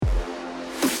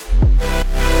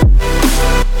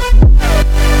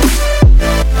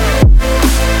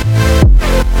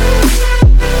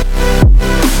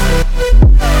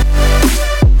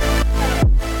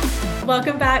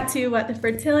to What the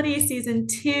Fertility Season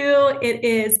 2. It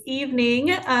is evening,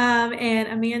 and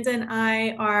Amanda and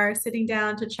I are sitting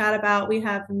down to chat about we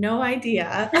have no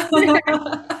idea.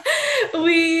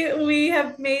 We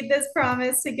have made this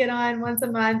promise to get on once a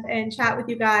month and chat with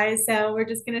you guys. So we're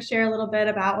just going to share a little bit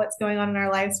about what's going on in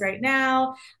our lives right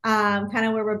now, kind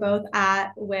of where we're both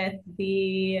at with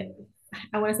the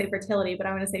I want to say fertility, but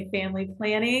I want to say family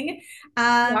planning.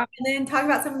 Yeah. And then talk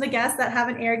about some of the guests that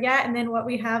haven't aired yet and then what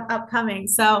we have upcoming.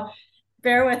 So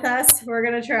bear with us. We're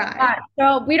going to try.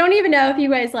 So we don't even know if you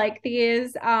guys like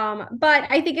these, but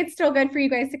I think it's still good for you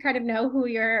guys to kind of know who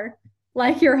your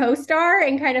hosts are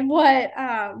and kind of what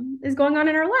is going on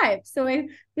in our lives. So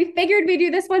we figured we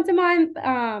do this once a month.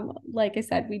 Like I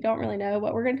said, we don't really know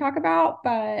what we're going to talk about,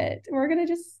 but we're going to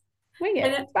just wing it.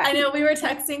 And It's fine. I know we were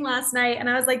texting last night and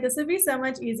I was like, this would be so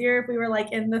much easier if we were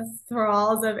like in the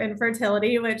thralls of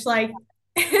infertility, which like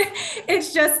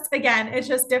it's just again, it's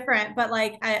just different. But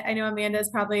like I know Amanda's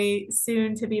probably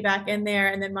soon to be back in there.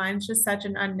 And then mine's just such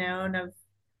an unknown of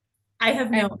I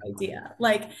have I no idea.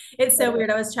 Like it's so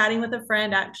weird. I was chatting with a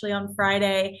friend actually on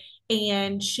Friday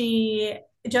and she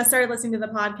just started listening to the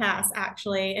podcast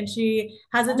actually and she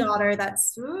has a daughter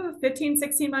that's 15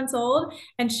 16 months old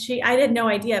and I had no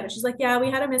idea but she's like yeah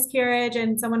we had a miscarriage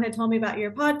and someone had told me about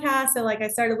your podcast so like I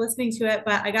started listening to it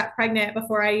but I got pregnant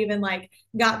before I even like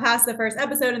got past the first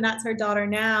episode and that's her daughter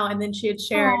now and then she had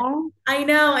shared Aw. I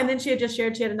know and then she had just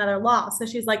shared she had another loss so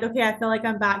she's like okay I feel like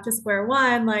I'm back to square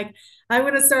one like I'm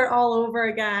going to start all over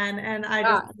again. And I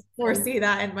just Yeah. foresee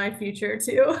that in my future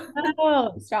too.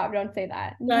 Oh, stop. Don't say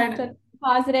that. You I have know. to be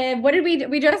positive. What did we do?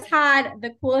 We just had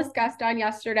the coolest guest on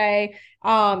yesterday.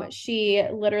 She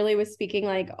literally was speaking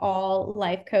like all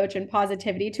life coach and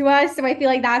positivity to us. So I feel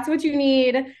like that's what you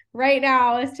need right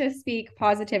now is to speak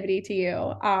positivity to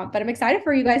you. But I'm excited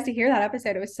for you guys to hear that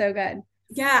episode. It was so good.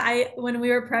 Yeah, when we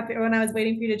were prepping, when I was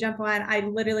waiting for you to jump on, I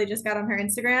literally just got on her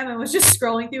Instagram and was just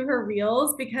scrolling through her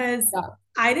reels because Yeah,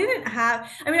 I didn't have,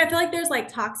 I mean, I feel like there's like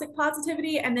toxic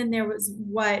positivity and then there was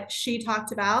what she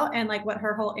talked about and like what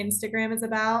her whole Instagram is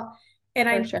about. And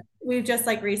for I, sure. we've just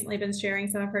like recently been sharing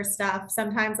some of her stuff.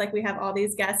 Sometimes like we have all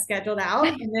these guests scheduled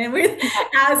out and then we,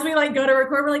 as we like go to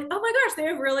record, we're like, oh my gosh, they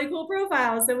have really cool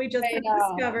profiles. So we just I kind of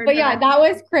know. discovered But her. yeah, that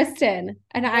was Kristen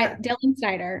and Yeah, Dylan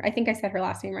Snyder. I think I said her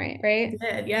last name right, I right?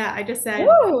 did. Yeah, I just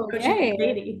said Ooh, coaching yay.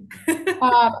 Katie.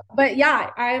 But yeah,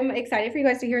 I'm excited for you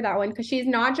guys to hear that one because she's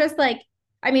not just like,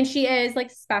 I mean, she is like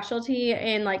specialty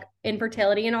in like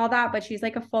infertility and all that, but she's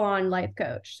like a full-on life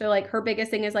coach. So like her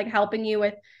biggest thing is like helping you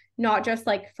with not just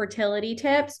like fertility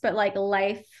tips, but like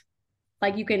life,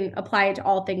 like you can apply it to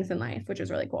all things in life, which is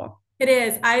really cool. It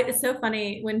is. It's so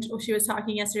funny when she was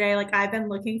talking yesterday. Like I've been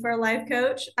looking for a life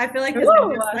coach. I feel like because I'm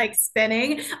Ooh. just like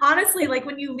spinning. Honestly, like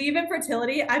when you leave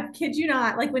infertility, I kid you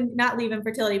not. Like when not leave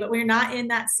infertility, but when you're not in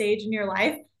that stage in your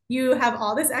life, you have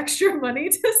all this extra money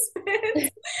to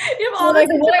spend. You have all You're this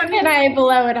like, extra what money can to I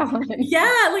blow it on?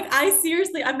 yeah, like I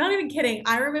seriously, I'm not even kidding.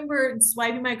 I remember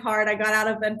swiping my card. I got out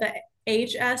of the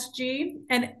HSG,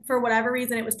 and for whatever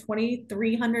reason, it was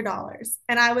 $2,300.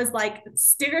 And I was like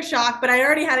sticker shock, but I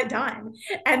already had it done.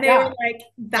 And they were Yeah. like,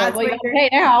 Like, that's well, you what gotta you're. pay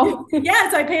now. Yeah,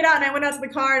 so I paid out and I went out to the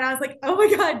car and I was like, oh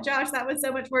my God, Josh, that was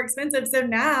so much more expensive. So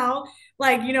now,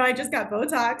 like, I just got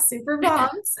Botox, super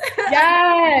pumped.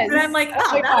 And I'm Yes. like, Oh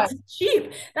oh, my God. that's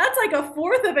cheap. That's like a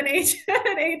fourth of an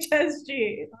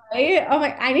HSG. Right? Oh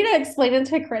my, I need to explain it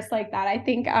to Chris like that. I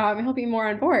think he'll be more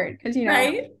on board because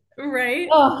Right? Right?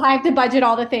 oh, I have to budget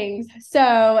all the things.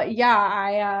 So yeah,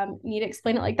 I need to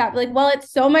explain it like that. Be like, well,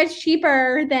 it's so much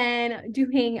cheaper than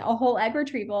doing a whole egg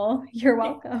retrieval. You're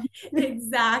welcome.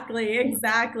 Exactly,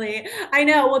 exactly. I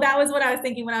know. Well, that was what I was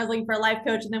thinking when I was looking for a life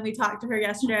coach. And then we talked to her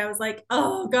yesterday. I was like,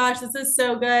 oh gosh, this is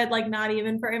so good. Like, not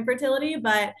even for infertility,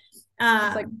 but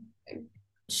It's like, um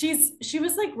she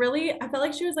was like really, I felt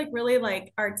like she was like really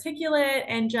like articulate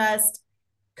and just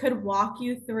could walk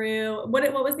you through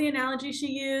what was the analogy she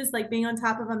used? Like being on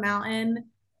top of a mountain.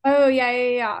 oh yeah, yeah,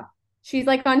 yeah. She's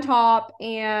like on top,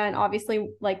 and obviously,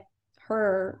 like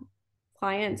her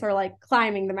clients are like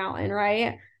climbing the mountain,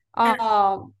 right? I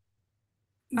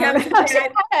Yeah, don't but know she was how saying,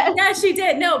 she said it. yeah, she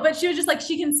did. No, but she was just like,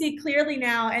 she can see clearly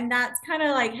now. And that's kind of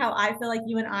like how I feel like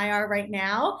you and I are right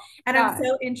now. And I'm Yeah.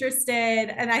 so interested.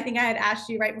 And I think I had asked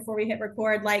you right before we hit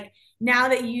record, like now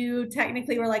that you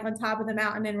technically were like on top of the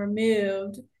mountain and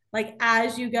removed, like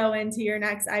as you go into your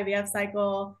next IVF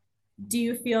cycle, do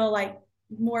you feel like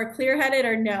more clear headed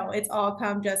or no? It's all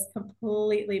come just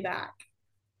completely back.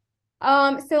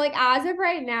 So like as of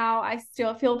right now, I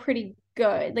still feel pretty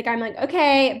good. Like I'm like,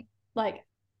 okay, like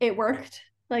it worked.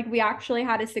 Like we actually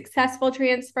had a successful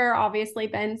transfer. Obviously,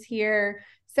 Ben's here.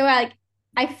 So like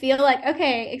I feel like,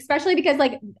 okay, especially because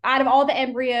like out of all the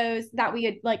embryos that we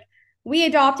had, like, we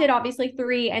adopted obviously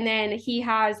three, and then he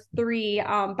has three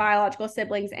biological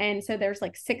siblings. And so there's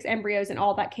like six embryos and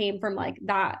all that came from like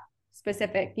that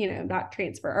specific, that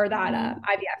transfer or that Mhm.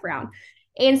 IVF round.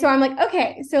 And so I'm like,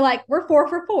 okay, so like we're 4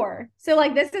 for 4. So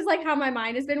like this is like how my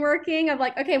mind has been working of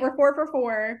like, okay, we're 4 for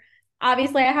 4.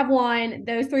 Obviously, I have one.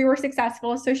 Those three were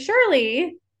successful. So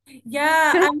surely,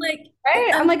 Yeah, so, I'm like,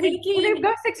 right? I'm I'm like, we're gonna thinking,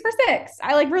 go 6 for 6.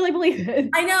 I like really believe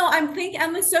it. I know, I'm thinking,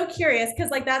 I'm like so curious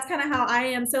because like that's kind of how I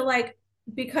am. So like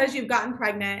because you've gotten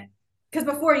pregnant, because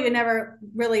before you had never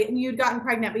really you'd gotten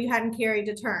pregnant, but you hadn't carried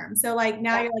to term. So like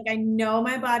now Yeah. you're like, I know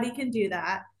my body can do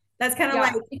that. That's kind of Yeah,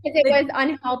 like because it the was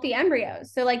unhealthy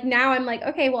embryos. So like now I'm like,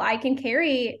 okay, well, I can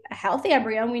carry a healthy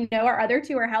embryo and we know our other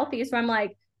two are healthy. So I'm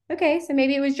like, okay, so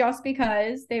maybe it was just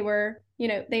because they were,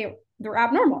 they're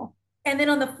abnormal. and then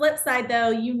on the flip side though,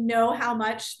 you know how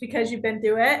much because you've been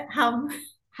through it, how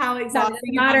That it exhausting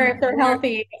doesn't and how matter much if they're work.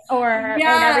 healthy or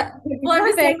and Yeah. everything would be Well, I'm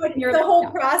just saying perfect. like And you're the like, whole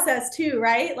no. process too,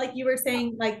 right? Like you were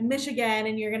saying like Michigan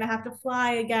and you're gonna have to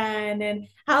fly again. And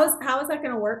how is that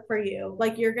gonna work for you?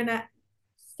 Like you're gonna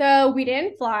So we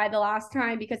didn't fly the last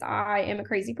time because I am a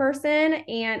crazy person.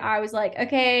 And I was like,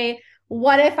 okay,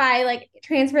 what if I like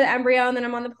transfer the embryo and then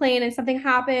I'm on the plane and something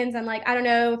happens? I'm like, I don't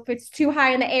know if it's too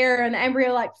high in the air and the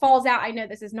embryo like falls out. I know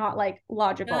this is not like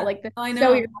logical. yeah, Like this I is so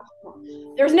know. irrational.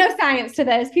 There's no science to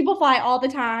this. People fly all the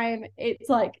time. It's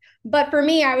like, but for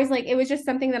me, I was like, it was just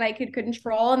something that I could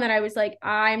control. And then I was like,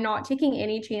 I'm not taking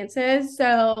any chances.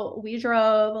 So we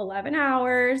drove 11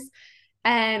 hours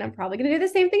and I'm probably gonna do the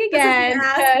same thing This is again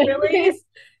gas, because really?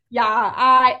 yeah,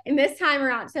 I and this time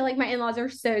around, so like my in-laws are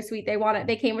so sweet.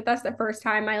 They came with us the first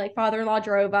time. My like father-in-law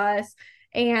drove us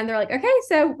and they're like, okay,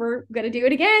 so we're gonna do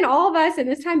it again, all of us. And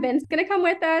this time Ben's gonna come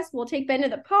with us. We'll take Ben to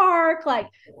the park, like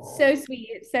so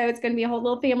sweet. So it's gonna be a whole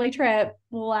little family trip.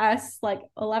 We'll last like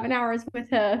 11 hours with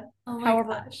Oh my however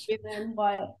gosh. then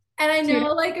what And I 2 days.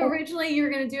 know like originally you were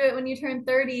gonna do it when you turned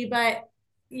 30, but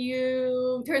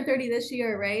you turned 30 this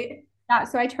year, right? Yeah,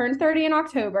 so I turned 30 in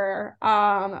October.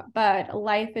 But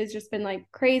life has just been like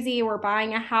crazy. We're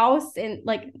buying a house in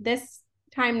like this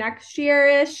time next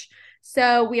year-ish.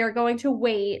 So we are going to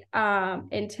wait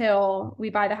until we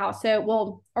buy the house. So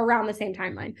well, around the same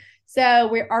timeline. So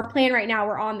we're our plan right now,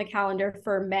 we're on the calendar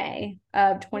for May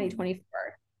of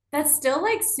 2024. That's still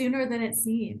like sooner than it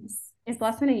seems. It's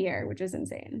less than a year, which is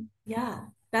insane. Yeah,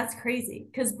 that's crazy.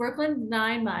 Because Brooklyn,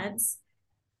 9 months.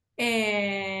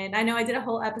 And I know I did a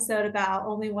whole episode about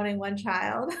only wanting one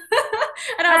child.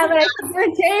 And I was Yeah, like, but I think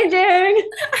we're changing.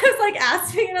 I was like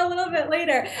asking it a little bit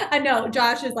later. I know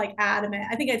Josh is like adamant.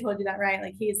 I think I told you that, right?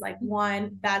 Like he's like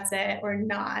one, that's it, or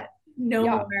not, no Yeah.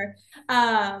 more.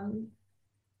 Um,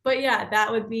 but yeah,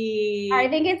 that would I be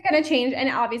think it's gonna change, and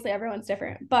obviously everyone's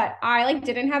different. But I like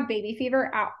didn't have baby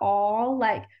fever at all.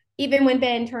 Like even when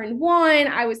Ben turned 1,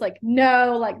 I was like,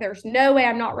 no, like there's no way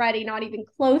I'm not ready, not even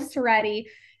close to ready.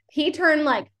 He turned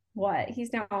like what?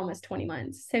 He's now almost 20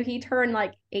 months. So he turned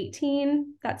like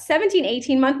 18, that 17,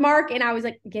 18 month mark. And I was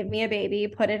like, give me a baby,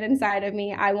 put it inside of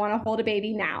me. I want to hold a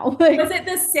baby now. was Like it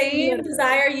the same literally.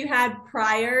 desire you had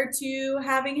prior to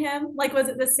having him? Like, was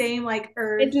it the same like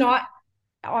urge? It's not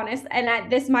honest,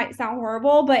 and this might sound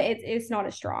horrible, but it's not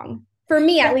as strong for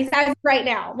me, Yeah. at least as right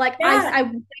now. Like Yeah.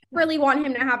 I really want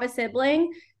him to have a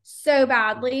sibling so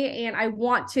badly, and I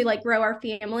want to like grow our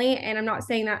family. And I'm not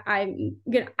saying that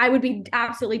I would be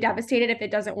absolutely devastated if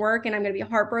it doesn't work, and I'm gonna be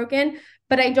heartbroken.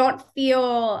 But I don't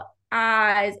feel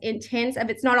as intense if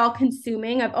it's not all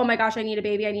consuming of oh my gosh, I need a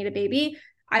baby, I need a baby.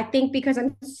 I think because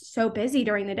I'm so busy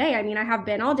during the day. I mean, I have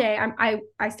been all day.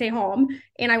 I stay home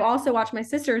and I also watch my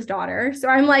sister's daughter. So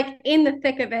I'm like in the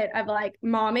thick of it of like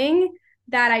momming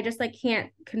that I just like can't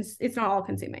it's not all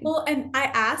consuming. Well, and I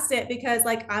asked it because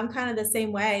like I'm kind of the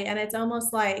same way, and it's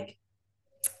almost like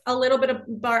a little bit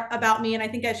about me, and I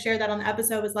think I shared that on the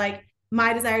episode, was like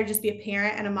my desire to just be a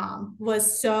parent and a mom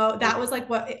was so that was like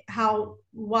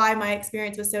why my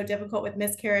experience was so difficult with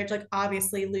miscarriage, like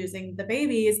obviously losing the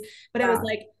babies, but it was Yeah.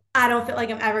 like I don't feel like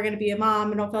I'm ever going to be a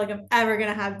mom. I don't feel like I'm ever going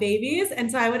to have babies.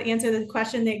 And so I would answer the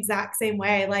question the exact same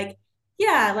way. Like,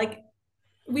 yeah, like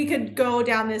we could go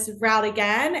down this route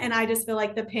again, and I just feel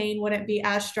like the pain wouldn't be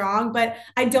as strong, but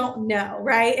I don't know,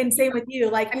 right? And same with you,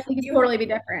 like I mean, it could you totally be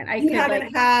different. I you could like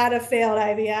haven't had a failed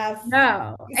IVF.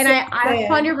 no. And So I saying,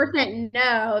 100%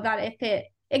 know that if it,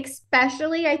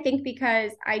 especially I think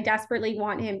because I desperately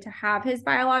want him to have his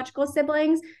biological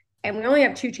siblings, and we only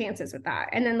have two chances with that.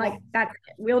 And then yeah, like that's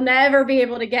it. We'll never be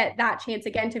able to get that chance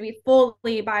again to be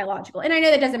fully biological. And I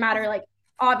know that doesn't matter. Like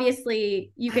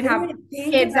obviously you I can have didn't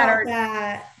think kids that about are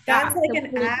that. That's yeah, like so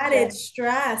an please added should.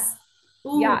 stress.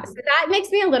 Yeah, Ooh. so that makes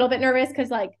me a little bit nervous because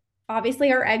like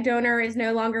obviously our egg donor is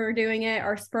no longer doing it,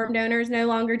 our sperm donor is no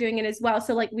longer doing it as well.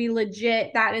 So like we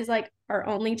legit that is like our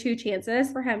only two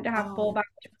chances for him to have full Oh,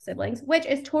 biological siblings, which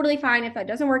is totally fine. If that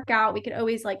doesn't work out, we could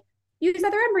always like use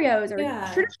other embryos or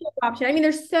yeah. traditional option. I mean,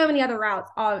 there's so many other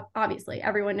routes. Obviously,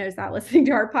 everyone knows that listening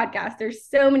to our podcast. There's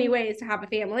so many ways to have a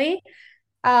family.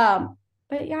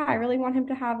 But yeah, I really want him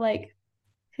to have like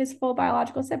his full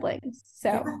biological siblings.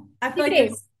 Yeah. So I feel like TBD,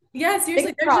 there's, yeah, fingers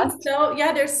seriously, there's just crossed. so,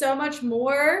 yeah, there's so much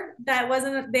more that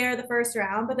wasn't there the first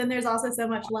round, but then there's also so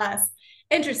much less.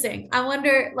 Interesting. I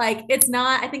wonder, like, it's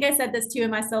not, I think I said this too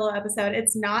in my solo episode,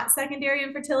 it's not secondary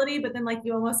infertility, but then, like,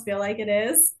 you almost feel like it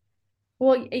is.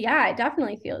 Well, yeah, it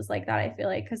definitely feels like that. I feel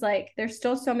like because like there's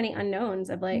still so many unknowns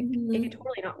of like it could Mm-hmm.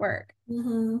 totally not work.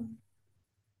 Mm-hmm.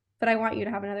 But I want you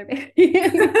to have another baby.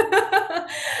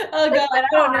 Oh God, I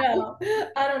don't know.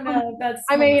 I don't know. That's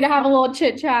I may funny. need to have a little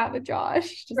chit chat with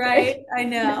Josh. Just Right? kidding. I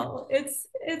know.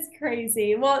 It's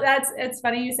crazy. Well, it's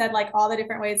funny you said like all the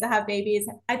different ways to have babies.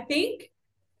 I think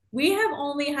we have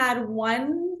only had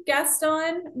one guest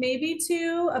on, maybe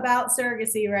two, about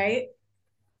surrogacy, right?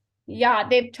 Yeah,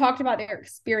 they've talked about their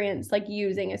experience like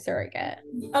using a surrogate.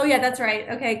 Oh yeah, that's right.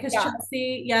 Okay, because Yeah.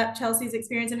 Chelsea, yep, Chelsea's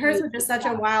experience and hers Yeah. was just such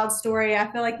a wild story.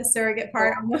 I feel like the surrogate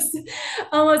part almost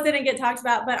almost didn't get talked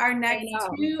about. But our I next know.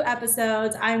 two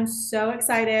episodes, I'm so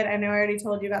excited. I know I already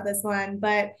told you about this one,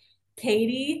 but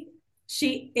Katie,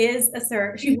 she is a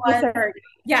surrogate. She Use the was, surrogate.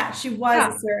 yeah, she was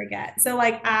a Yeah. surrogate. So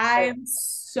like I'm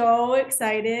so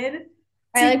excited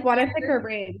I to like want to pick her hear.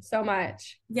 brain so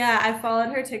much. Yeah, I followed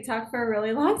her TikTok for a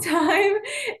really long time.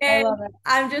 I And love it.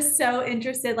 I'm just so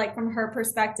interested, like from her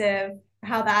perspective,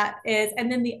 how that is.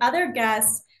 And then the other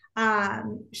guest,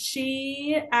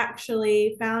 she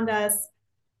actually found us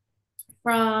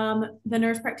from the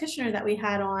nurse practitioner that we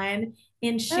had on.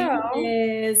 And she Oh,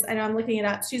 is, I know I'm looking it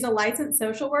up, she's a licensed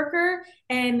social worker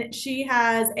and she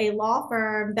has a law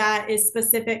firm that is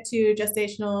specific to a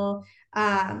gestational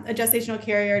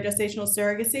carrier, gestational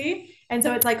surrogacy. And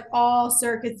so it's like all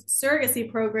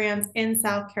surrogacy programs in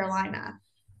South Carolina,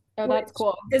 oh, which that's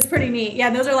cool. is pretty neat. Yeah,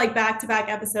 those are like back to back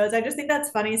episodes. I just think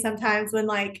that's funny sometimes when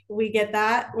like we get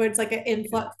that, where it's like an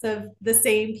influx of the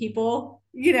same people,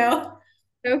 you know?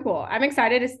 So cool. I'm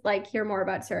excited to like hear more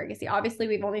about surrogacy. Obviously,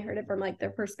 we've only heard it from like the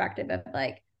perspective of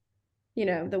like,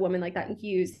 the woman like that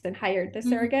used and hired the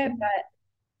surrogate, Mhm. but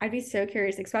I'd be so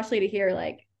curious, especially to hear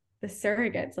like the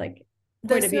surrogates like The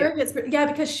point of view. surrogates, yeah,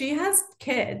 because she has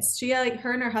kids. She like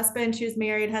her and her husband, she was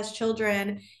married, has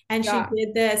children, and she Yeah.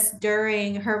 did this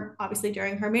obviously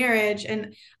during her marriage.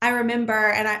 And I remember,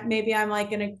 and maybe I'm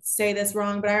like gonna say this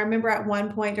wrong, but I remember at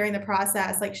one point during the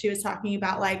process, like she was talking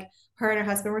about like her and her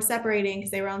husband were separating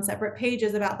because they were on separate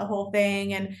pages about the whole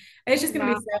thing. And it's just gonna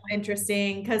be Wow. so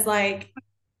interesting because like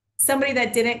somebody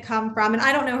that didn't come from, and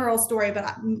I don't know her whole story,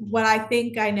 but what I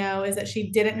think I know is that she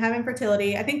didn't have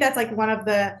infertility. I think that's like one of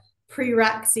the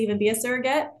prereqs to even be a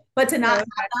surrogate, but to not Oh,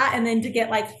 have that and then to get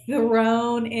like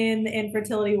thrown in the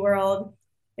infertility world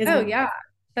is oh wild. yeah.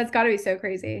 That's got to be so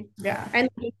crazy. Yeah. And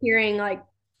like, hearing like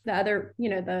the other,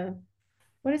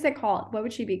 what is it called? What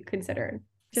would she be considered?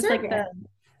 Just like Surrogate.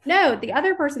 the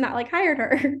other person that like hired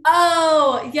her.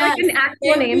 Oh, Like yes. an actual They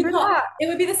would name be for called, that. it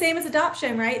would be the same as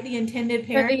adoption, right? The intended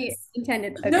Or the parents.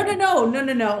 intended. No, no, Okay. no, no,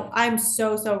 no, no. I'm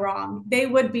so, so wrong. They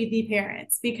would be the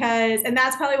parents because, and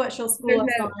that's probably what she'll school There's us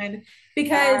no, on yeah,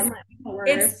 because it might be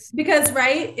it's worse. because,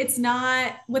 right? It's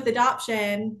not with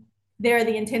adoption, they're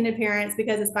the intended parents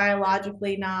because it's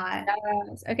biologically not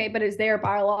Yes. Okay, but is their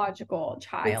biological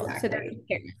child. So they're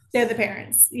exactly. They're parents. the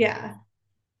parents. Yeah.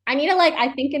 I need to like, I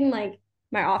think in like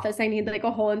my office, I need like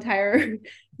a whole entire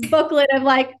booklet of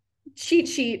like cheat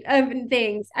sheet of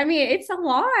things. I mean, it's a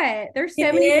lot. There's It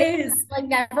so many things is. I, like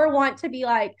never want to be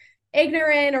like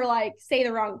ignorant or like say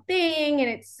the wrong thing. And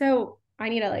it's so I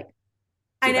need to like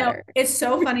I do know better. it's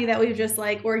so funny that we've just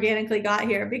like organically got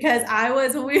here because I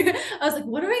was like,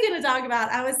 what are we going to talk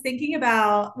about? I was thinking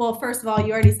about, well, first of all,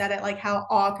 you already said it, like how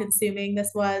awe consuming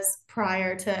this was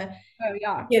prior to Oh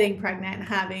yeah. getting pregnant and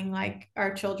having like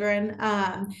our children.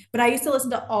 But I used to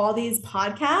listen to all these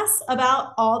podcasts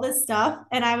about all this stuff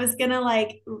and I was going to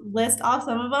like list off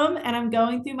some of them and I'm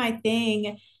going through my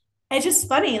thing. It's just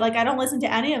funny. Like I don't listen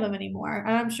to any of them anymore.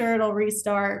 And I'm sure it'll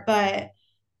restart, but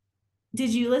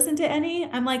did you listen to any?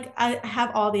 I'm like, I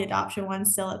have all the adoption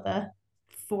ones still at the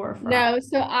forefront. No,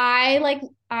 so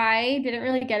I didn't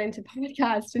really get into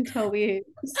podcasts until we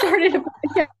started a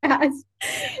podcast. That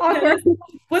Awkward.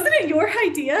 wasn't it your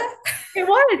idea? It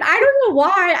was. I don't know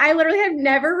why. I literally have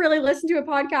never really listened to a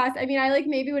podcast. I mean, I like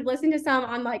maybe would listen to some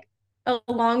on like a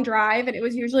long drive, and it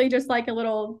was usually just like a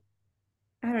little.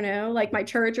 I don't know, like my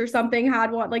church or something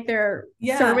had one, like their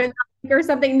Yeah. sermon or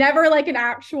something, never like an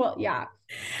actual, yeah.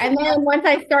 And then once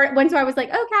I was like,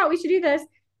 oh, Kat, we should do this.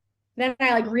 Then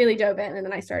I like really dove in and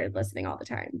then I started listening all the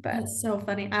time. But That's so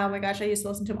funny. Oh my gosh, I used to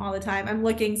listen to them all the time. I'm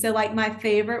looking. So like my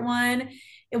favorite one,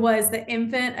 it was the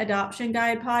Infant Adoption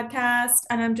Guide podcast.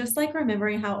 And I'm just like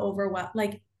remembering how overwhelmed,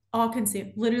 like all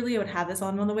consumed. Literally, I would have this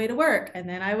on the way to work. And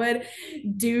then I would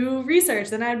do research.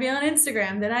 Then I'd be on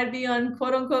Instagram. Then I'd be on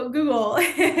quote unquote Google.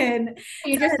 And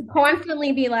you just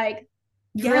constantly be like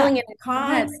yeah, drilling it in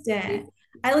your head. constant.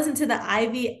 I listened to the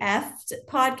IVF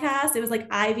podcast. It was like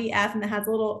IVF, and it has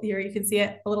a little here, you can see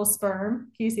it, a little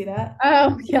sperm. Can you see that?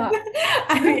 Oh, yeah.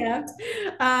 IVF.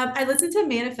 I listened to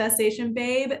Manifestation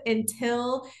Babe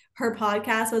until her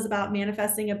podcast was about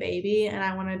manifesting a baby, and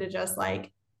I wanted to just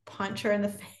like punch her in the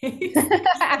face.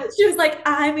 She was like,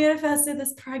 I manifested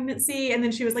this pregnancy, and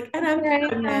then she was like, and I'm Right.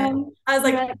 pregnant. I was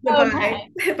You're like, like, goodbye.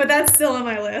 okay. But that's still on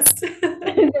my list.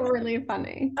 It's really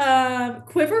funny.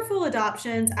 Quiverful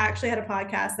Adoptions actually had a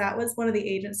podcast. That was one of the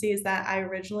agencies that I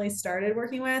originally started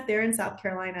working with. They're in South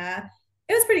Carolina.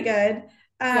 It was pretty good.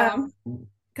 Yeah.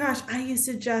 Gosh, I used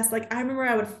to just like, I remember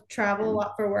I would travel a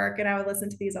lot for work and I would listen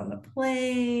to these on the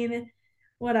plane.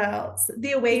 What else?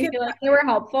 The Do you Awakened. feel like they were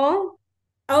helpful?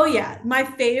 Oh, yeah. My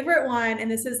favorite one, and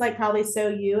this is like probably so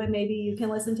you, and maybe you can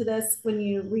listen to this when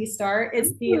you restart.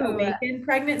 It's the Ooh, Awakened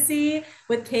Pregnancy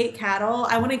with Kate Cattle.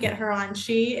 I want to get her on.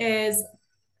 She is,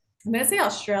 I'm gonna say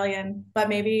Australian, but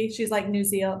maybe she's like New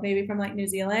Zealand, maybe from like New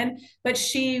Zealand. But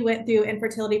she went through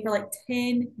infertility for like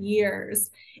 10 years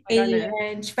my goodness.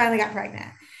 and she finally got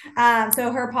pregnant.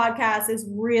 So her podcast is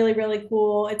really, really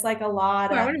cool. It's like a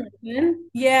lot Ooh, I of, want to listen.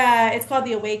 yeah, it's called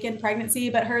The Awakened Pregnancy,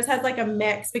 but hers has like a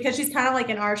mix because she's kind of like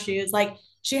in our shoes. Like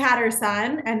she had her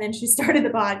son and then she started the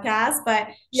podcast, but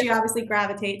she Yeah. obviously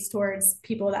gravitates towards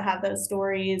people that have those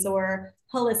stories or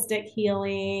holistic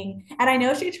healing. And I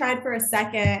know she tried for a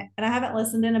second, and I haven't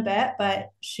listened in a bit, but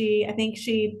I think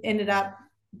she ended up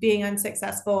being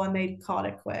unsuccessful and they called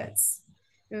it quits.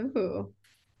 Ooh,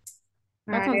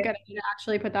 All that sounds right. good. I need to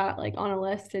actually put that like on a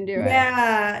list and do it.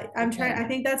 Yeah, I'm trying. Okay. I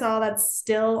think that's all that's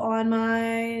still on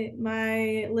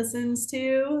my listens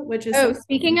to, which is so Oh,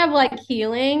 speaking of like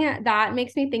healing, that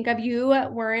makes me think of you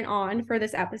weren't on for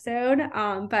this episode,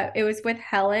 but it was with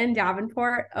Helen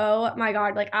Davenport. Oh my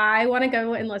God, like I want to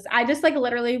go and listen. I just like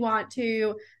literally want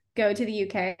to go to the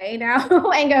UK now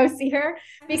and go see her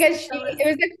because it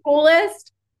was the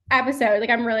coolest episode. Like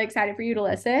I'm really excited for you to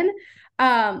listen.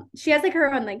 She has like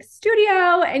her own like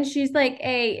studio and she's like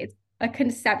a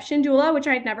conception doula, which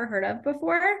I'd never heard of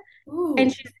before. And Ooh.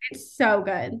 it's so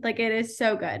good. Like it is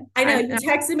so good. I know you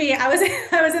texted me. I was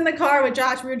I was in the car with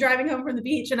Josh. We were driving home from the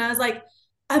beach, and I was like,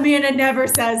 Amanda never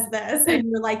says this, and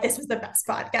you were like, this was the best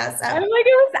podcast I'm ever. like,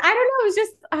 it was, I don't know, it was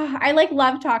just, I like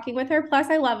love talking with her. Plus,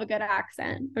 I love a good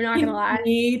accent. I'm not gonna lie.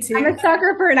 Me I'm too. a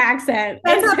sucker for an accent.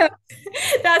 That's And how so,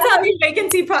 that's how the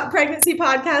pregnancy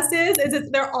podcast is. It's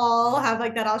they're all have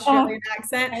like that oh, Australian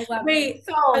accent. I love it. Wait,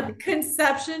 a So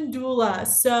conception doula.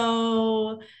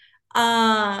 So,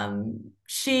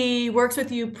 she works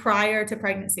with you prior to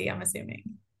pregnancy, I'm assuming.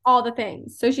 all the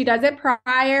things. So she does it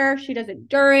prior, she does it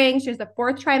during, she does the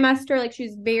fourth trimester. Like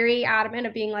she's very adamant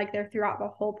of being like there throughout the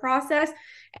whole process.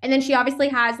 And then she obviously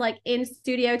has like in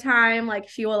studio time, like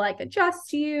she will like adjust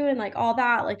to you and like all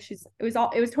that. Like it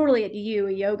was totally at you,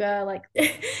 a yoga, like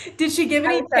Did she give I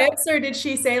any was so tips or did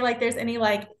she say like there's any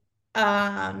like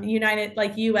United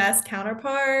like US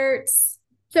counterparts?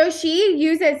 So she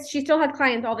still has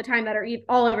clients all the time that are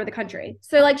all over the country.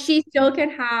 So like she still can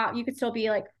have, you could still be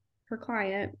like her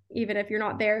client, even if you're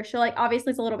not there. She'll like, obviously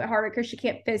it's a little bit harder because she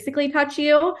can't physically touch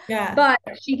you, Yeah. but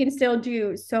she can still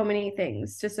do so many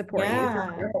things to support you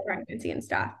throughout Yeah. your whole pregnancy and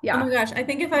stuff. Oh my Yeah. gosh, I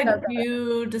think if I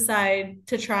do decide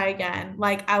to try again,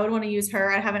 like I would want to use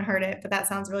her. I haven't heard it, but that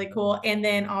sounds really cool. And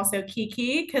then also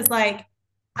Kiki, because like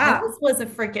I Ah, was a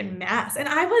freaking mess. And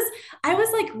I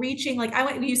was like reaching, like I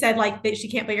went, you said like that she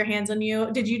can't put your hands on you.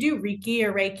 Did you do Reiki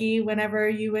or Reiki whenever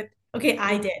you would? Okay,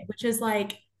 I did, which is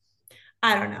like,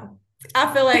 I don't know.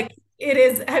 I feel like it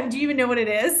is. Do you even know what it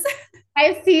is?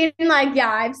 I've seen like,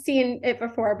 yeah, I've seen it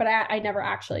before, but I never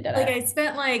actually did Like it. I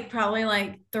spent like probably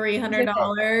like three Is hundred it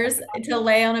dollars to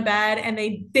lay on a bed, and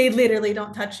they literally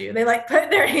don't touch you. They like put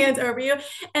their hands over you.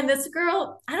 And this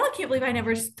girl, I can't believe I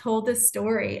never told this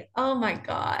story. Oh my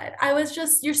God, I was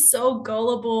just you're so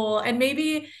gullible, and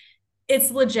maybe it's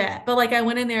legit. But like I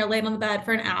went in there, laid on the bed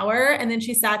for an hour, and then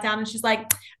she sat down and she's like,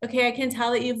 okay, I can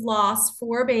tell that you've lost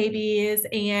four babies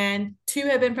and two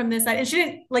have been from this side. And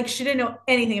she didn't know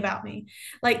anything about me.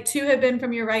 Like two have been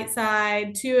from your right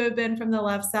side, two have been from the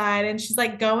left side. And she's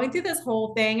like going through this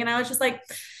whole thing. And I was just like,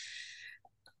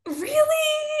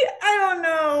 Really? I don't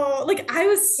know. Like I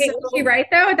was Wait, was she so right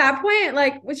though at that point?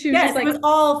 Like, was she was just yes, it like, was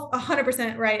all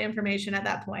 100% right information at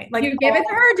that point. Like you give it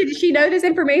to all her? Did she know this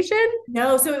information?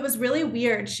 no, so it was really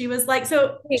weird. She was like,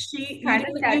 so Wait, kind of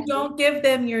you sketchy. don't give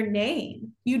them your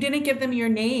name. You didn't give them your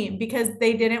name because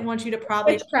they didn't want you to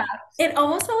probably Witchcraft. it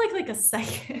almost felt like a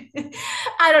psychic.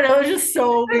 I don't know, it was just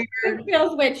so This weird.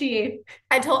 feels witchy.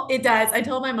 I told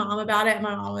my mom about it, and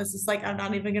my mom was just like, I'm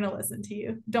not even gonna listen to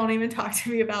you. Don't even talk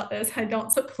to me about this. I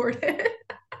don't support it.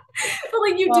 But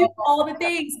like you do Well, all the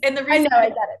things. And the I reason know, I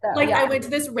get it though. like I Yeah. went to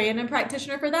this random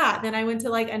practitioner for that. Then I went to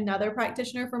like another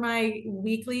practitioner for my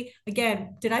weekly.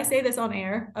 Again, did I say this on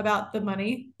air about the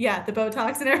money? Yeah, the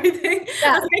Botox and everything. I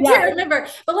Yeah, was like, I yeah. can't remember.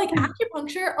 But like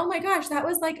acupuncture, oh my gosh, that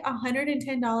was like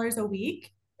 $110 a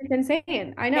week. It's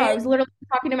insane. I know. I was And literally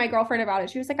talking to my girlfriend about it.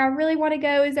 She was like, I really want to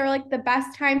go. Is there like the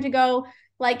best time to go?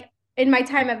 Like in my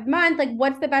time of month, like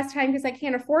what's the best time? Because I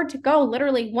can't afford to go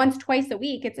literally once, twice a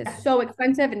week. It's yeah, so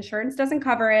expensive. Insurance doesn't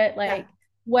cover it. yeah. Like,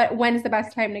 when's the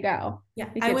best time to go? Yeah, I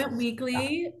Because went yeah,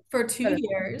 weekly for two so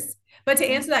years. But to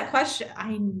answer that question,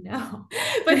 I know.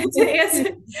 But to answer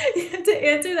to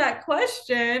answer that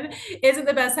question, isn't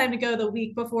the best time to go the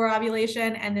week before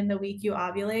ovulation and then the week you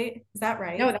ovulate? Is that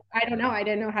right? no, I don't know. I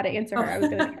didn't know how to answer her. Oh, I was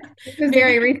gonna. This was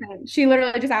very maybe recent. She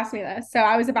literally just asked me this, so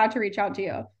I was about to reach out to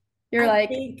you. You're I like,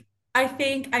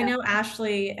 think I know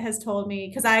Ashley has told me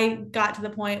because I got to the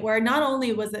point where not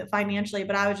only was it financially,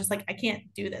 but I was just like, I can't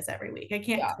do this every week. I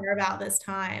can't yeah. carve out this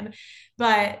time.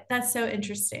 But that's so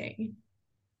interesting.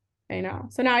 I know.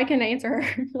 So now I can answer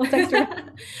her. I'll text her.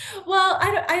 Well,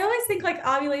 I always think like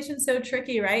ovulation's so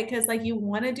tricky, right? Because like you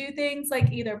want to do things like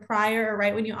either prior or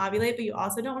right when you ovulate, but you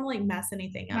also don't want to like mess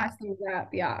anything up. Mess things up.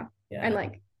 Yeah. And Yeah.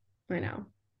 like, I know.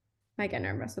 I get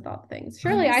nervous with all the things.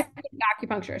 I'm Surely I just,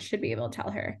 think acupuncturist should be able to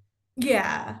tell her.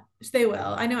 yeah, they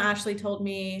will. I know Ashley told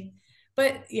me,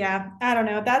 but yeah, I don't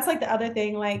know. That's like the other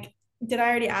thing. Like, did I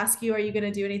already ask you, are you going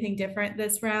to do anything different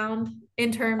this round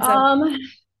in terms of, Um,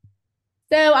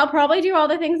 so I'll probably do all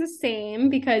the things the same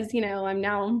because, I'm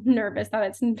now nervous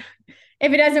that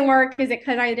if it doesn't work, is it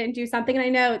because I didn't do something? And I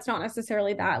know it's not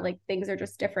necessarily that, like things are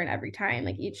just different every time.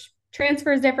 Like each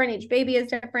transfer is different, each baby is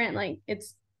different. Like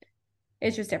it's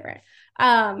just different.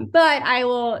 But I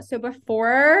will, so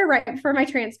right before my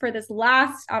transfer, this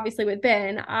last, obviously with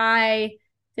Ben, I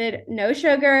did no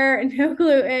sugar, no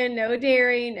gluten, no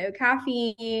dairy, no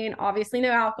caffeine, obviously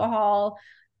no alcohol.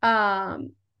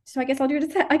 So I guess I'll do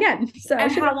it again. So it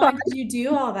and should how be fun. long did you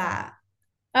do all that?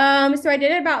 So I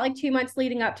did it about like 2 months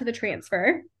leading up to the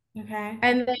transfer. Okay.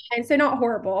 And then so not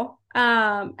horrible.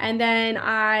 And then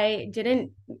I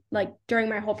didn't like during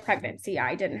my whole pregnancy,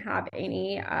 I didn't have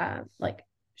any like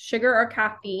sugar or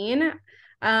caffeine.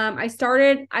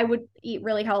 I would eat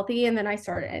really healthy and then I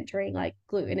started entering like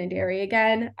gluten and dairy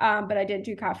again. But I didn't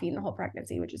do caffeine the whole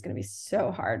pregnancy, which is gonna be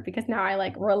so hard because now I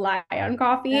like rely on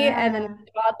coffee and then with Yeah.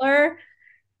 the toddler.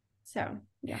 So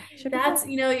yeah, should be fun.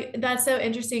 That's so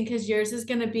interesting because yours is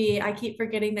going to be, I keep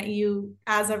forgetting that you,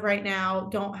 as of right now,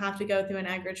 don't have to go through an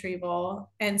egg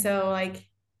retrieval. And so, like,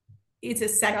 it's a Yeah.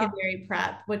 secondary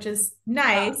prep, which is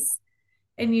Yeah. nice.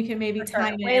 And you can maybe For sure.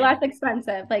 time Way it. less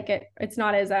expensive. Like it's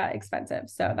not as expensive.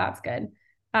 So that's good.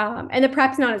 And the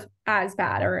prep's not as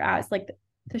bad or as like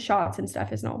the shots and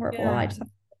stuff is not horrible. I Yeah. just have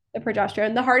the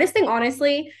progesterone. The hardest thing,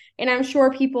 honestly, and I'm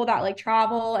sure people that like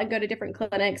travel and go to different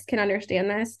clinics can understand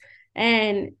this.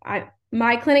 And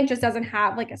my clinic just doesn't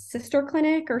have like a sister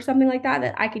clinic or something like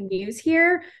that I can use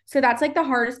here. So that's like the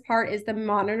hardest part is the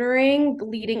monitoring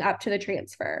leading up to the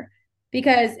transfer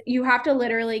because you have to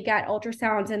literally get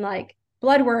ultrasounds and like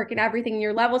blood work and everything.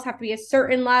 Your levels have to be a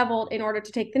certain level in order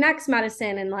to take the next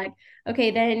medicine. And like,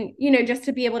 okay, then, just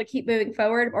to be able to keep moving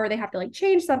forward, or they have to like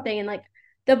change something. And like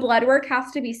the blood work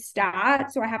has to be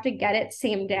stat. So I have to get it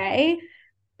same day.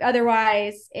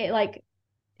 Otherwise, it like,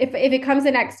 if it comes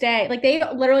the next day, like they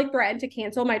literally threatened to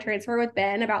cancel my transfer with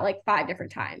Ben about like 5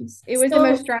 different times. It was the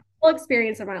most So, stressful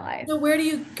experience of my life. so where do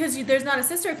you, because there's not a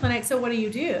sister clinic. So, what do you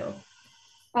do?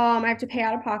 I have to pay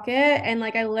out of pocket and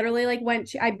like I literally like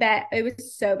I bet it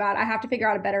was so bad. I have to figure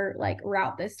out a better like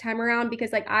route this time around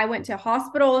because like I went to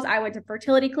hospitals, I went to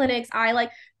fertility clinics, I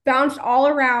like bounced all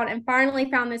around and finally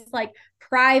found this like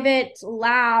private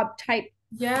lab type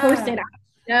person. Yeah.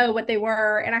 I didn't know what they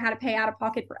were and I had to pay out of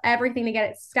pocket for everything to get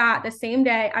it stat the same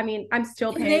day. I mean, I'm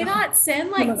still Can they paying not send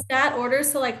like stat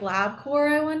orders to like LabCorp,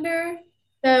 I wonder?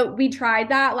 So we tried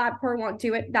that. LabCorp won't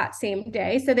do it that same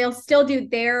day. So they'll still do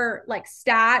their like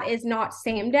stat is not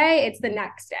same day, it's the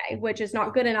next day, which is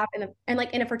not good enough. And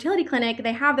like in a fertility clinic,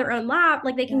 they have their own lab,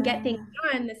 like they can get things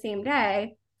Yeah. done the same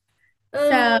day.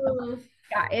 So Oh.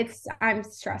 Yeah, I'm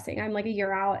stressing. I'm like a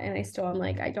year out and I still am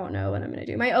like, I don't know what I'm gonna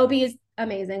do. My OB is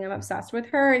amazing. I'm obsessed with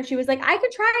her. And she was like, I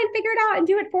could try and figure it out and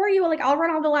do it for you. Like I'll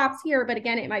run all the laps here. But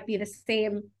again, it might be the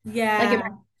same, like it Yeah,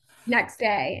 might be next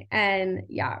day. And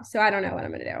yeah, so I don't know what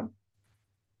I'm gonna do.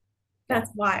 Yeah.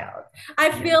 that's wild.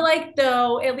 I feel like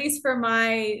though, at least for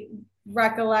my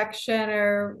recollection,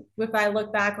 or if I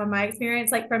look back on my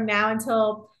experience, like from now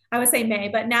until I would say May,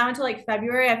 but now until like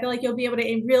February, I feel like you'll be able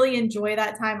to really enjoy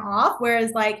that time off.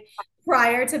 Whereas like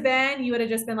prior to Ben, you would have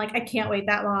just been like, I can't wait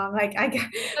that long. Like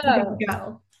we gotta Oh,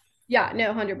 go. yeah,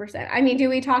 no, 100%. I mean, do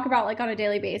we talk about like on a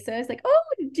daily basis? Like, oh,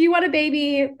 do you want a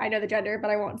baby? I know the gender,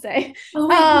 but I won't say. Oh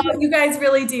wait, Um, you guys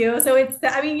really do. So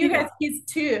I mean, you guys, yeah. he's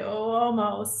two,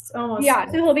 almost. Yeah,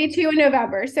 so he'll be 2 in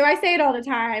November. So I say it all the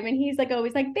time, and he's like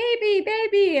always like, baby,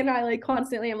 baby. And I like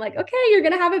constantly, I'm like, okay, you're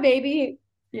gonna have a baby,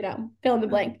 fill in the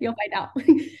blank, you'll find out.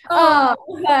 Oh,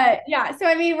 But yeah, so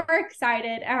I mean, we're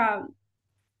excited.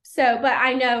 But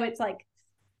I know it's like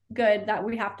good that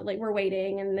we have to like we're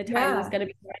waiting and the timing's yeah, gonna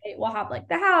be right. We'll have like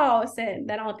the house and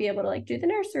then I'll be able to like do the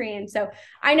nursery. And so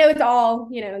I know it's all,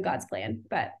 in God's plan,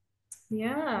 but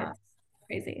yeah. it's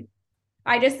crazy.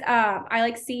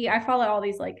 I follow all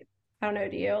these like, I don't know,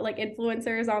 do you like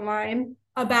influencers online?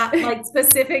 About like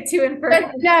specific to But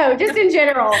infertility. no, just in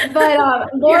general. But Yeah,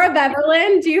 Laura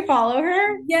Beverland, do you follow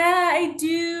her? yeah, I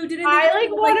do. Didn't they I just like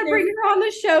have, like want to bring her on the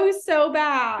show so didn't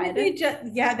bad. they just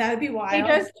yeah, that would be wild.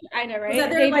 I know, Was that right?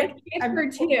 their They just like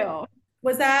transferred too.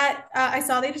 was that I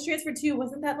saw they just transferred two.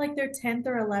 Wasn't that like their 10th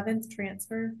or 11th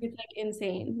transfer? It's like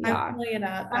insane. I'm Yeah. pulling it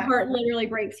up My heart actually. literally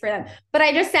breaks for them. But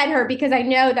I just sent her because I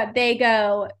know that they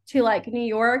go to like New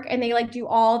York and they like do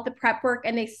all of the prep work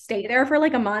and they stay there for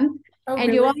like a month Oh,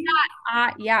 and do all really?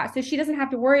 that. Yeah. So she doesn't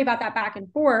have to worry about that back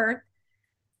and forth.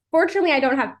 Fortunately, I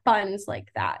don't have funds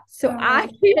like that. So I Oh,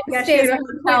 can't yeah, she stay has in a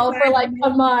hotel for like a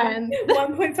month.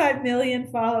 1.5 million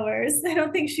followers. I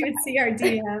don't think she would see our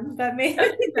DM, but maybe.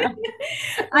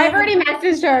 I've um, already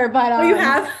messaged her, but oh, you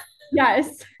have?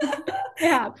 yes.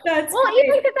 Yeah. That's Well, even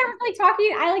great. because I was like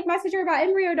talking, I like messaged her about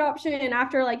embryo adoption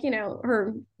after like,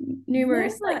 her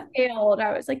numerous like Yeah. failed.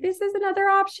 I was like, this is another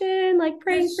option, like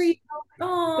praying for you.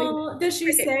 But Does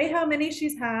she say how many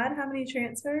she's had? How many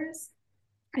transfers?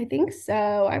 I think so.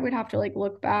 I would have to like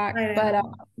look back, I but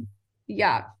know.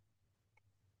 yeah.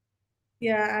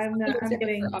 Yeah, I'm Her,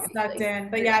 getting sucked obviously. in.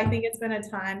 But yeah, I think it's been a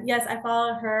ton. Yes, I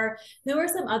follow her. Who are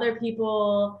some other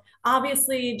people?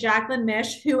 Obviously, Jacqueline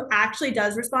Mish, who actually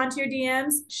does respond to your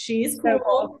DMs. She's So cool.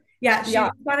 cool. Yeah, she Yeah.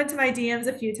 responded to my DMs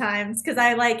a few times because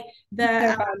I like So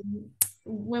the fun.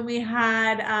 when we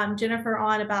had Jennifer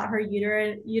on about her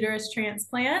uterus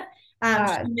transplant.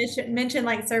 Uh, She mentioned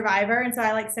like Survivor, and so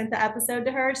I like sent the episode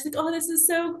to her. She's like, "Oh, this is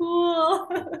so cool."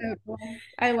 so cool.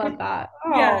 I love that.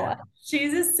 Yeah, Oh,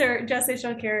 she's a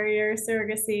gestational carrier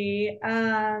surrogacy.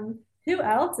 Who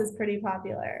else is pretty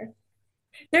popular?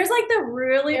 There's like the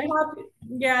really there's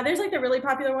yeah, there's like the really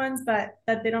popular ones, but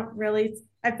that they don't really.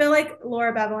 I feel like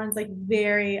Laura Bevelin's like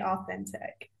very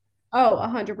authentic.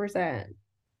 100%.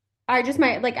 I just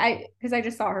might like because I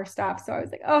just saw her stuff, so I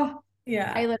was like, oh, I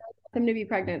Yeah. literally want them to be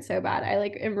pregnant so bad. I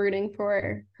like am rooting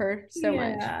for her so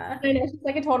much. Yeah. I know she's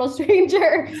like a total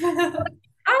stranger.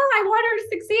 Oh, I want her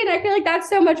to succeed. I feel like that's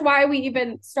so much why we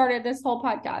even started this whole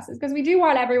podcast is because we do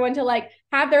want everyone to like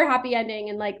have their happy ending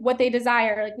and like what they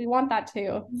desire. Like we want that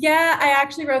too. Yeah, I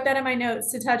actually wrote that in my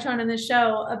notes to touch on in the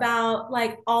show about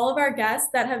like all of our guests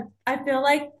that have, I feel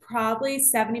like probably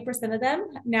 70% of them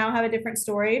now have a different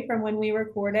story from when we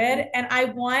recorded. And I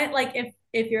want like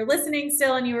if you're listening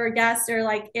still and you were a guest or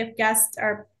like if guests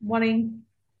are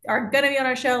gonna be on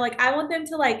our show, like I want them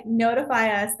to like notify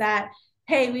us that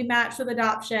hey, we matched with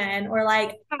adoption or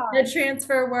like the Yeah.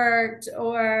 transfer worked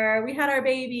or we had our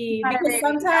baby because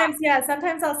Yeah.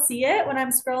 sometimes I'll see it when I'm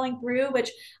scrolling through, which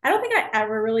I don't think I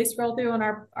ever really scroll through on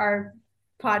our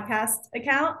podcast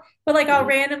account, but like I'll Mhm.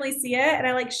 randomly see it and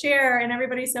I like share and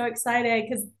everybody's so excited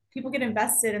because people get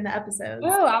invested in the episodes.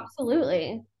 Oh,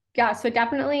 absolutely. Yeah. So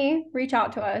definitely reach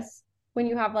out to us when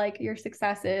you have like your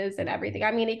successes and everything.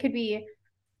 I mean, it could be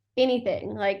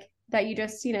anything like that you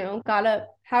just, got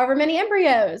up however many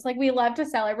embryos. Like we love to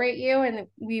celebrate you and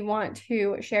we want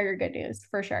to share your good news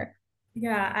for sure.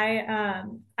 Yeah,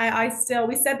 I still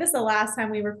we said this the last time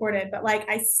we recorded, but like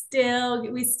we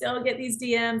still get these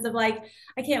DMs of like,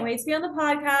 I can't wait to be on the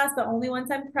podcast, but only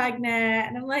once I'm pregnant.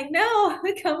 And I'm like, no,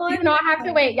 come You on do not have to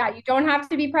now. wait. Yeah, you don't have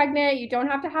to be pregnant. You don't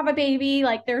have to have a baby.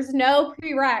 Like there's no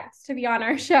prereqs to be on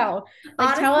our show.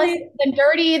 Like tell us Honestly, the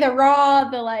dirty, the raw,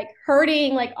 the like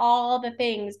hurting, like all the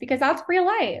things because that's real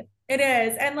life. It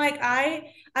is. And like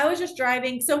I was just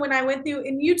driving. So when I went through,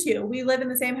 and you too, we live in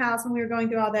the same house when we were going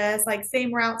through all this, like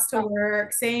same routes to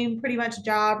work, same pretty much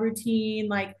job routine,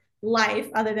 like life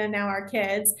other than now our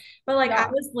kids. But like I Yeah.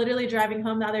 was literally driving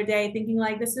home the other day thinking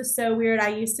like this is so weird. I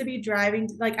used to be driving,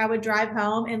 like I would drive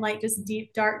home in like just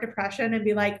deep dark depression and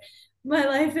be like, my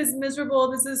life is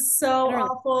miserable. This is so Literally.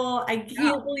 awful. I Yeah.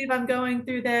 can't believe I'm going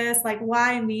through this. Like,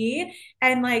 why me?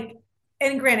 And like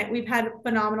and granted, we've had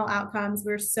phenomenal outcomes.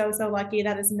 We're so, so lucky.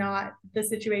 That is not the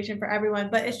situation for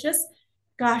everyone, but it's just,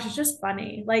 gosh, it's just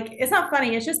funny. Like, it's not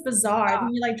funny. It's just bizarre. Yeah.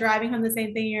 Then you're like driving home the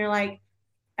same thing. You're like,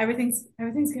 everything's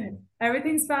good.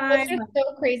 Everything's It's fine. just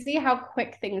so crazy how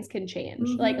quick things can change.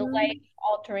 Like Mm-hmm. life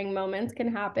altering moments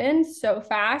can happen so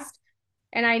fast.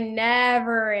 And I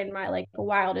never in my like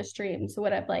wildest dreams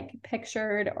would have like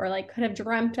pictured or like could have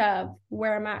dreamt of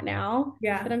where I'm at now. But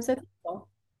Yeah. I'm so thankful.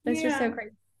 It's just so Yeah.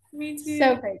 crazy. Me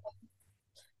So too. crazy.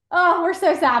 Oh, we're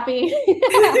so sappy.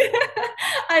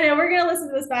 I know we're gonna listen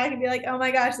to this back and be like, oh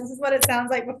my gosh, this is what it sounds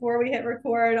like before we hit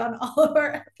record on all of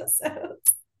our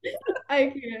episodes.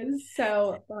 I can.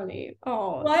 So funny.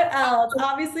 Oh, What else?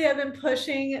 Obviously, I've been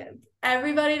pushing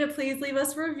everybody to please leave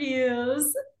us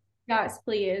reviews. yes,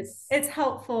 please. It's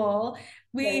helpful.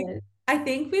 We, Yes. I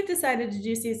think we've decided to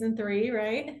do season 3,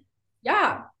 right?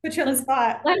 Yeah. Put you on the Let's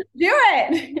spot. let's do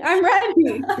it. I'm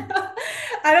ready.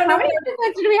 I don't How know many what,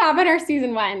 episodes did we have in our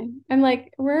season one? I'm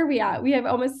like, where are we at? We have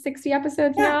almost 60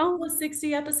 episodes yeah, now. almost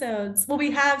 60 episodes. Well, we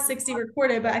have 60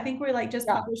 recorded, but I think we're like just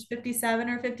Yeah. published 57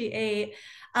 or 58.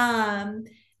 Um,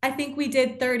 I think we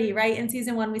did 30, right? In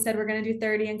season 1, we said we're going to do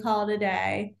 30 and call it a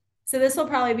day. So this will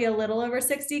probably be a little over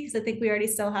 60 because I think we already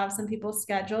still have some people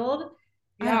scheduled.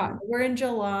 I don't know. Yeah. We're in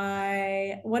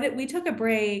July. We took a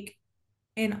break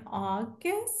in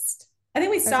August. I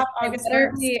think we I was gonna stopped say, August what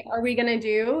 1st. are we gonna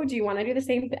do? Do you want to do the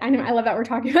same thing? I know I love that we're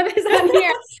talking about this on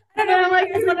here. I don't But know I'm what like,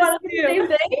 you do guys we want us want to do to the do. same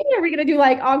thing? Are we gonna do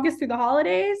like August through the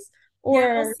holidays? Yeah,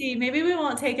 we'll Or see. Maybe we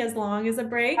won't take as long as a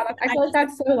break. I feel like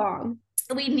that's so long.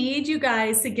 We need you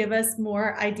guys to give us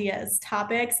more ideas,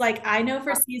 topics. Like I know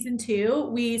for season 2,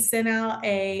 we sent out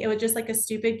it was just like a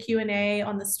stupid Q&A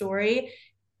on the story.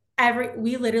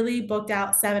 We literally booked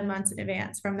out 7 months in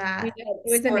advance from We that did. It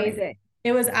was story. amazing.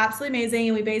 It was absolutely amazing.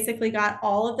 And we basically got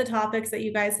all of the topics that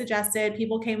you guys suggested.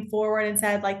 People came forward and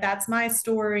said, like, that's my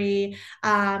story.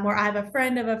 Or I have a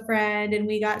friend of a friend. And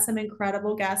we got some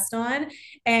incredible guests on.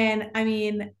 And I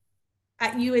mean,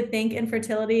 you would think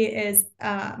infertility is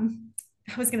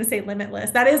I was going to say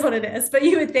limitless. That is what it is. But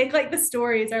you would think like the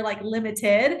stories are like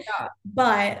limited. Yeah.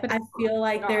 But But I it's not. feel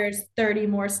like Yeah. there's 30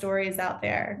 more stories out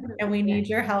there and we 100%. need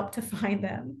your help to find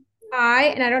them.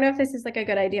 And I don't know if this is like a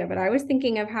good idea, but I was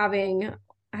thinking of having,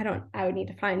 I would need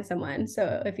to find someone.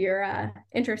 So if you're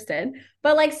interested,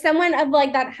 but like someone of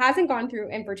like that hasn't gone through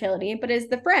infertility, but is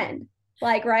the friend,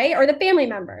 like, right? Or the family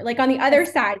member, like on the other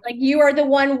side, like you are the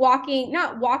one walking,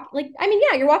 not walk, like, I mean,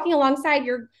 yeah, you're walking alongside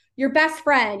your best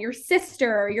friend, your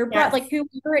sister, your brother, Yes. like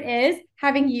whoever it is,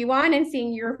 having you on and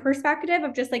seeing your perspective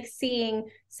of just like seeing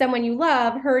someone you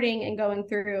love hurting and going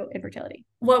through infertility.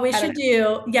 What we I don't should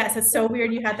do, yes, it's so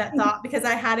weird you had that know. thought because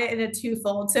I had it in a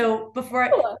twofold. So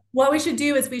Cool. what we should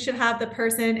do is we should have the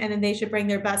person and then they should bring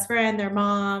their best friend, their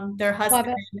mom, their Love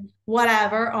husband, it.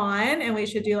 whatever on, and we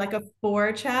should do like a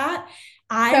 4 chat.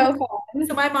 I So so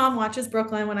fun. my mom watches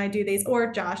Brooklyn when I do these,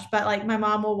 or Josh, but like my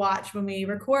mom will watch when we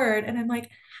record, and I'm like,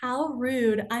 how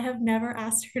rude! I have never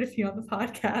asked her to be on the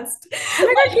podcast.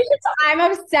 Oh my gosh, I'm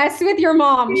obsessed with your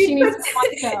mom. She needs to Like, come on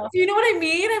the show. do you know what I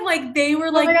mean? I'm like, they were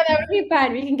Oh like, my God, that would be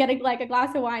fun. We can get like a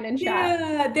glass of wine and chat.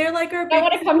 yeah, they're like our I big.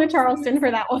 want to come to Charleston for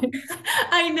that one.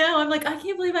 I know. I'm like, I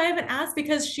can't believe I haven't asked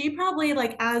because she probably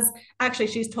like as actually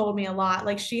she's told me a lot.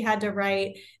 Like she had to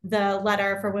write the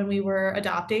letter for when we were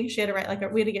adopting. She had to write like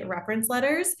we had to get reference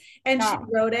letters and she Yeah.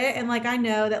 wrote it. And like I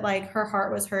know that like her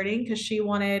heart was hurting because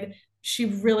she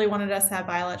really wanted us to have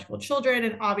biological children.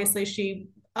 And obviously she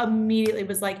immediately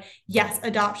was like, yes,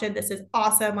 adoption. This is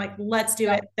awesome. Like, let's do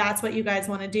Yeah. it. That's what you guys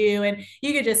want to do. And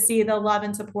you could just see the love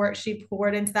and support she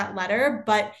poured into that letter.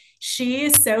 But she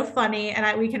is so funny.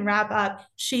 And we can wrap up.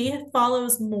 She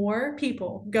follows more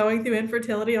people going through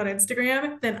infertility on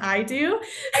Instagram than I do.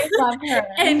 I love her.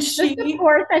 And The she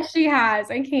support that she has.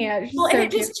 I can't. well, She's and so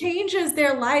it cute. just changes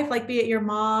their life, like be it your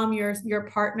mom, your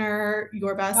partner,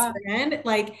 your best Yeah. friend.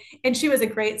 Like, and she was a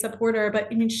great supporter, but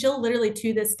I mean, she'll literally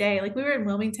to this day, like we were in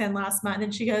Wilmington last month,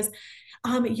 and she goes,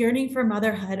 yearning for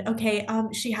motherhood. Okay.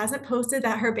 She hasn't posted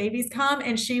that her baby's come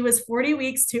and she was 40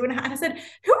 weeks, 2.5. I said,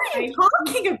 who are you I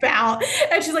talking about?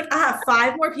 And she's like, I have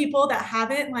 5 more people that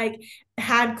haven't like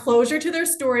had closure to their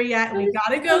story yet. We got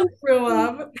to go through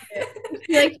them.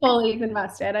 She like fully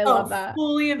invested. I love that.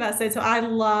 Fully invested. So I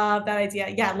love that idea.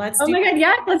 Yeah, let's Oh do my God,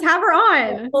 yes, let's have her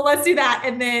on. well, let's do that.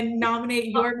 And then nominate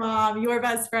your mom, your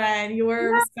best friend,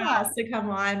 your Yeah. spouse to come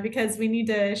on because we need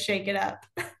to shake it up.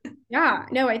 Yeah,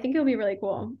 no, I think it'll be really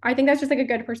cool. I think that's just like a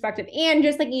good perspective and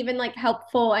just like even like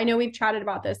helpful. I know we've chatted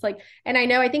about this, like, and I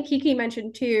know I think Kiki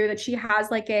mentioned too that she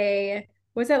has like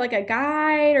was it like a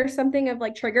guide or something of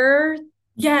like triggers? What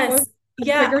Yes.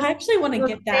 Yeah, triggers I actually want to or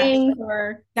get that. things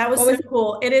or That was what so was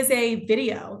cool. It is a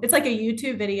video. It's like a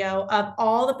YouTube video of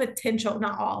all the potential,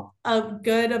 not all, a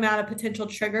good amount of potential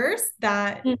triggers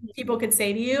that Mhm. people could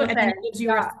say to you. People And then say? it gives you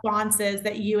Yeah. responses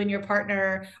that you and your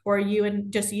partner or you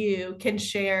and just you can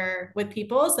share with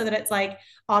people so that it's like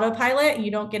autopilot.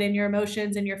 You don't get in your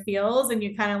emotions and your feels and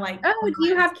you kind of like, Oh, do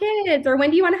you have kids or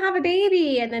when do you want to have a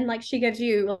baby? And then like she gives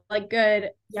you like good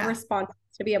yeah, response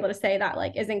to be able to say that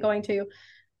like isn't going to,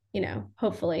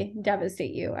 hopefully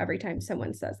devastate you every time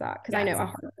someone says that because I know yes. how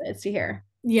hard it is to hear.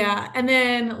 Yeah. And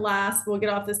then last, we'll get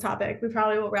off this topic. We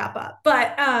probably will wrap up.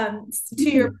 But to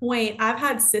your point, I've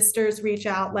had sisters reach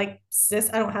out, like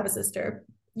I don't have a sister.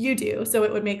 You do, so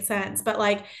it would make sense. But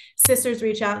like sisters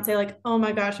reach out and say, like, oh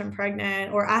my gosh, I'm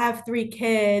pregnant, or I have 3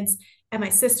 kids and my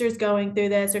sister's going through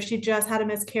this, or she just had a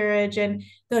miscarriage, and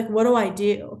they're like, what do I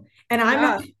do? And I'm Yeah.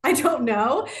 not, I don't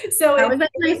know. So That it's was like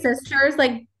my sister's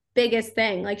like biggest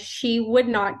thing. Like she would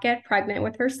not get pregnant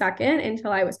with her second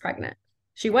until I was pregnant.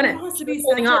 She that wouldn't. has to She was be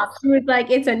holding such a off. She was like,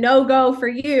 it's a no-go for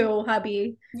you,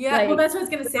 hubby. yeah, well, Like, that's what I was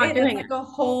gonna we're say. not That's doing it. like a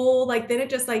whole like then it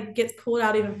just like gets pulled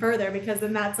out even further because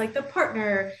then that's like the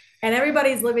partner and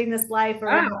everybody's living this life Wow.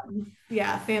 around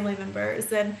yeah, family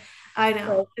members. And I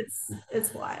know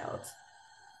it's wild.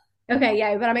 Okay,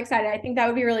 yeah, but I'm excited. I think that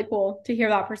would be really cool to hear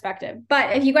that perspective.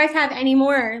 But if you guys have any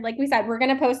more, like we said, we're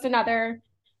gonna post another,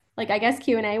 like I guess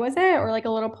Q&A was it, or like a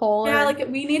little poll Yeah, or like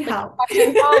we need like help.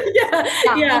 question prompt. Yeah,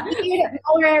 Yeah, yeah.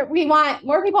 like we want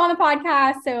more people on the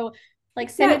podcast. So like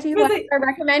send Yeah, it to because whoever,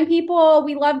 recommend people.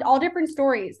 We loved all different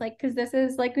stories. Like, because this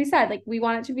is like we said, like we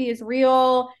want it to be as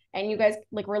real and you guys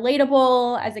like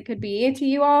relatable as it could be to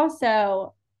you all.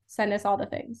 So send us all the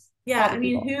things. yeah, All I the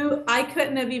mean, people. who I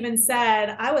couldn't have even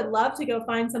said, I would love to go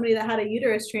find somebody that had a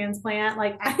uterus transplant.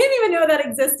 Like, I didn't even know that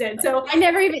existed. So, I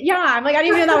never even, yeah, I'm like, I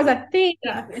didn't even know that was a thing.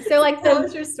 yeah, So like tell the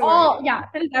us your story. all, yeah,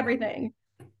 that is everything.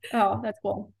 Oh, that's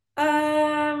cool.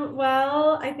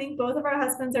 Well, I think both of our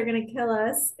husbands are gonna kill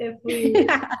us if we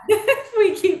Yeah. if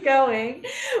we keep going.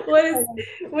 What is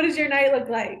what does your night look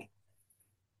like?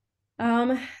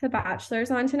 The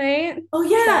Bachelor's on tonight. Oh So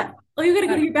yeah. Oh, you gotta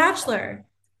go to that's, your bachelor.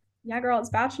 yeah, girl, it's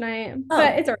batch night, but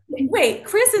Oh, it's early. wait,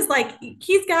 Chris is like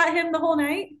he's got him the whole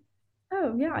night.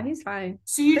 Oh yeah, he's fine.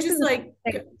 So you Chris just is like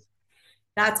a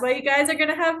that's why you guys are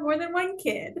gonna have more than one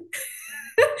kid.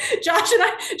 Josh and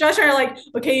I are like,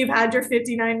 okay, you've had your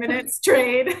 59 minutes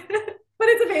trade. But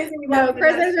it's amazing. We love No, the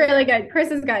Chris is bachelor. really good. Chris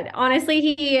is good.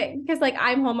 Honestly, because like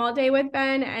I'm home all day with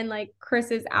Ben and like Chris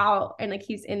is out and like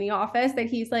he's in the office that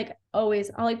he's like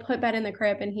always I'll like put Ben in the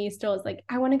crib and he still is like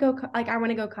I want to go like I want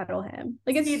to go cuddle him.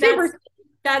 Like it's See, super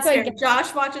that's so I fair. get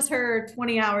Josh watches her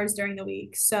 20 hours during the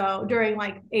week. So during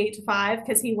like 8 to 5,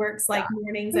 because he works yeah. like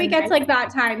mornings So he and gets nights. like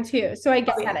that time too. So I Oh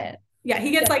get yeah. it. Yeah, he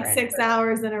It's gets like different. 6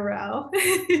 hours in a row.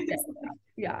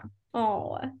 Yeah.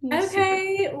 Oh, super.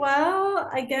 Okay, well,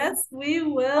 I guess we I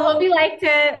hope will. you liked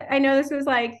it. I know this was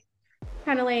like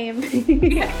kind of lame.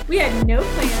 We had no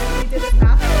plan. We did this